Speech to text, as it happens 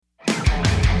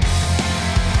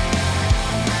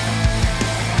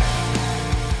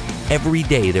every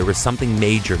day there is something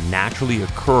major naturally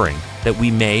occurring that we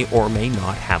may or may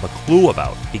not have a clue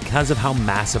about because of how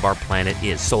massive our planet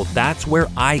is. So that's where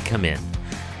I come in.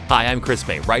 Hi, I'm Chris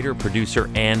May, writer, producer,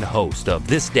 and host of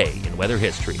This Day in Weather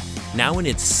History, now in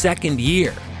its second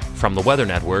year from the Weather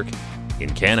Network in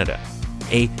Canada.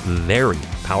 A very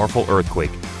powerful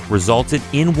earthquake resulted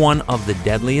in one of the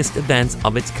deadliest events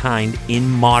of its kind in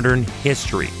modern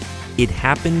history. It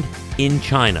happened in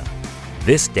China.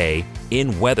 This day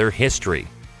in weather history.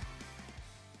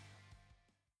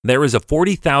 There is a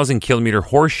 40,000 kilometer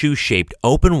horseshoe-shaped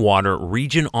open water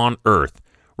region on Earth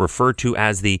referred to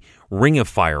as the Ring of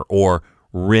Fire or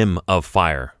Rim of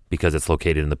Fire because it's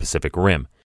located in the Pacific Rim.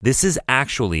 This is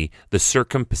actually the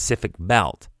Circum-Pacific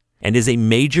Belt and is a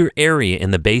major area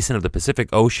in the basin of the Pacific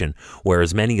Ocean where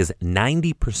as many as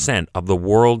 90% of the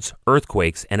world's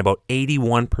earthquakes and about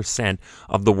 81%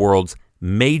 of the world's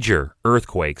major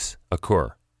earthquakes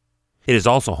occur. It is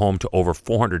also home to over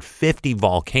 450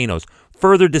 volcanoes,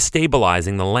 further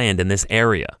destabilizing the land in this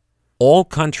area. All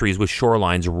countries with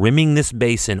shorelines rimming this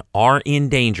basin are in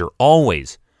danger,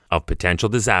 always, of potential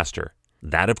disaster.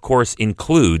 That, of course,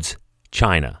 includes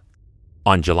China.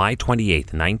 On July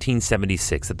 28,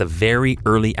 1976, at the very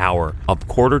early hour of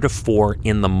 3:45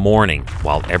 in the morning,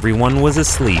 while everyone was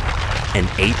asleep, an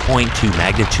 8.2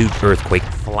 magnitude earthquake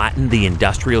flattened the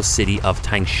industrial city of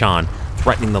Tangshan,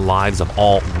 threatening the lives of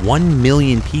all 1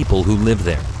 million people who live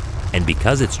there. And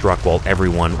because it struck while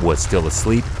everyone was still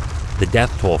asleep, the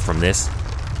death toll from this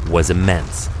was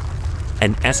immense.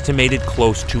 An estimated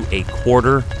close to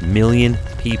 250,000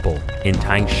 people in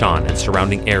Tangshan and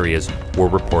surrounding areas were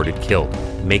reported killed,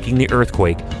 making the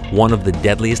earthquake one of the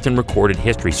deadliest in recorded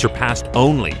history, surpassed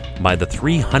only by the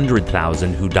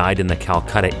 300,000 who died in the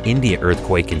Calcutta, India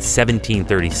earthquake in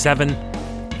 1737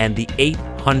 and the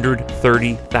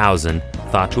 830,000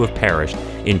 thought to have perished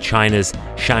in China's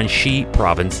Shanxi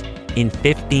province in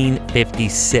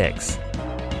 1556.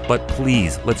 But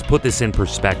please, let's put this in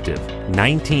perspective.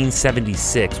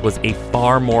 1976 was a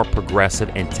far more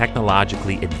progressive and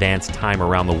technologically advanced time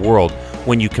around the world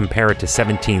when you compare it to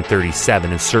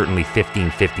 1737 and certainly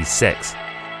 1556.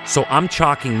 So I'm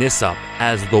chalking this up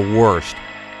as the worst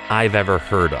I've ever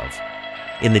heard of.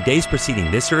 In the days preceding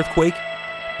this earthquake,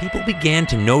 people began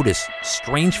to notice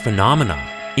strange phenomena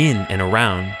in and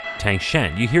around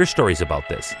Tangshan. You hear stories about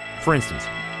this. For instance,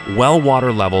 well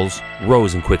water levels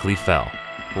rose and quickly fell.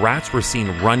 Rats were seen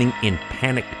running in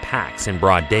panicked packs in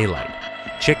broad daylight.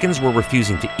 Chickens were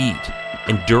refusing to eat.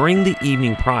 And during the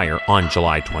evening prior, on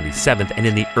July 27th, and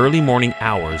in the early morning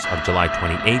hours of July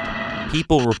 28th,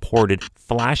 people reported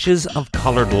flashes of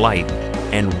colored light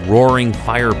and roaring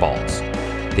fireballs.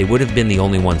 They would have been the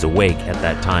only ones awake at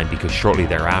that time because shortly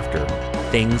thereafter,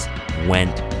 things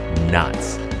went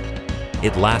nuts.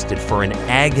 It lasted for an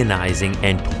agonizing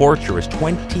and torturous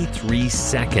 23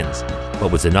 seconds,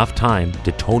 but was enough time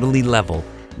to totally level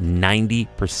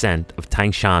 90% of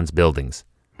Tangshan's buildings.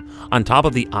 On top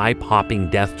of the eye-popping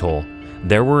death toll,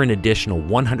 there were an additional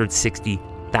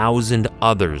 160,000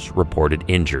 others reported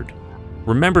injured.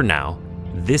 Remember now,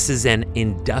 this is an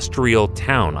industrial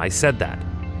town. I said that.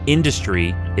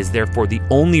 Industry is therefore the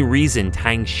only reason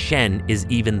Tangshan is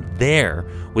even there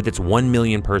with its 1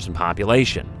 million person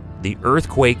population. The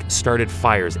earthquake started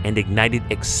fires and ignited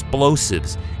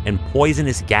explosives and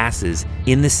poisonous gases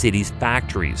in the city's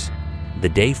factories. The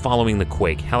day following the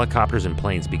quake, helicopters and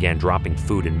planes began dropping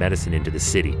food and medicine into the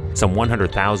city. Some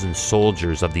 100,000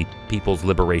 soldiers of the People's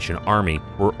Liberation Army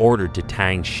were ordered to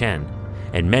Tangshan,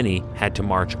 and many had to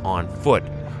march on foot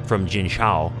from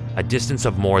Jinzhou, a distance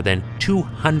of more than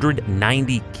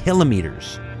 290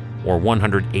 kilometers, or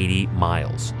 180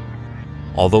 miles.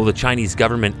 Although the Chinese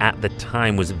government at the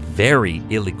time was very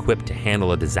ill-equipped to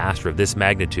handle a disaster of this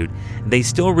magnitude, they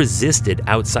still resisted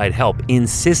outside help,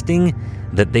 insisting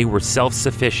that they were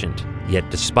self-sufficient. Yet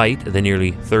despite the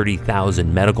nearly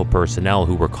 30,000 medical personnel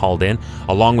who were called in,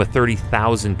 along with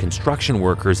 30,000 construction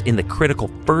workers in the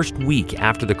critical first week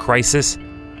after the crisis,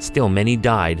 still many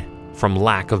died from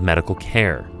lack of medical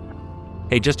care.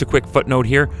 Hey, just a quick footnote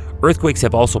here. Earthquakes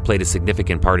have also played a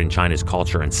significant part in China's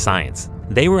culture and science.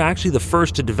 They were actually the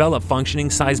first to develop functioning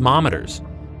seismometers.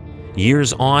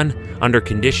 Years on, under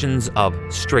conditions of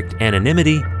strict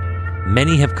anonymity,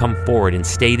 many have come forward and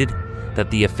stated that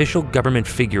the official government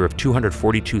figure of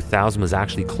 242,000 was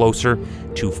actually closer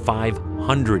to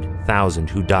 500,000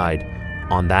 who died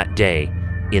on that day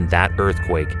in that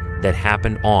earthquake that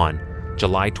happened on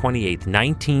July 28,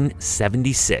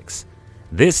 1976.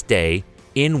 This day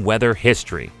in weather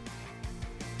history.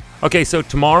 Okay, so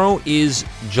tomorrow is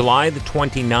July the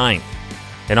 29th,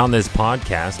 and on this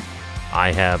podcast,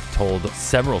 I have told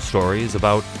several stories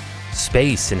about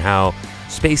space and how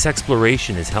space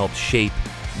exploration has helped shape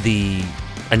the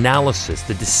analysis,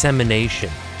 the dissemination,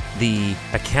 the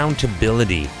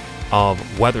accountability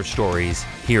of weather stories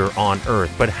here on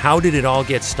Earth. But how did it all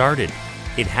get started?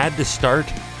 It had to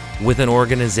start with an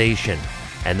organization,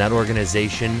 and that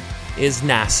organization is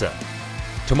NASA.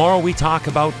 Tomorrow we talk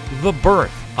about the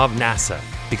birth of NASA,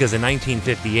 because in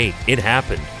 1958 it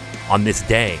happened on this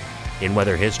day in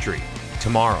weather history.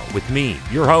 Tomorrow with me,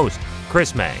 your host,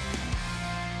 Chris May.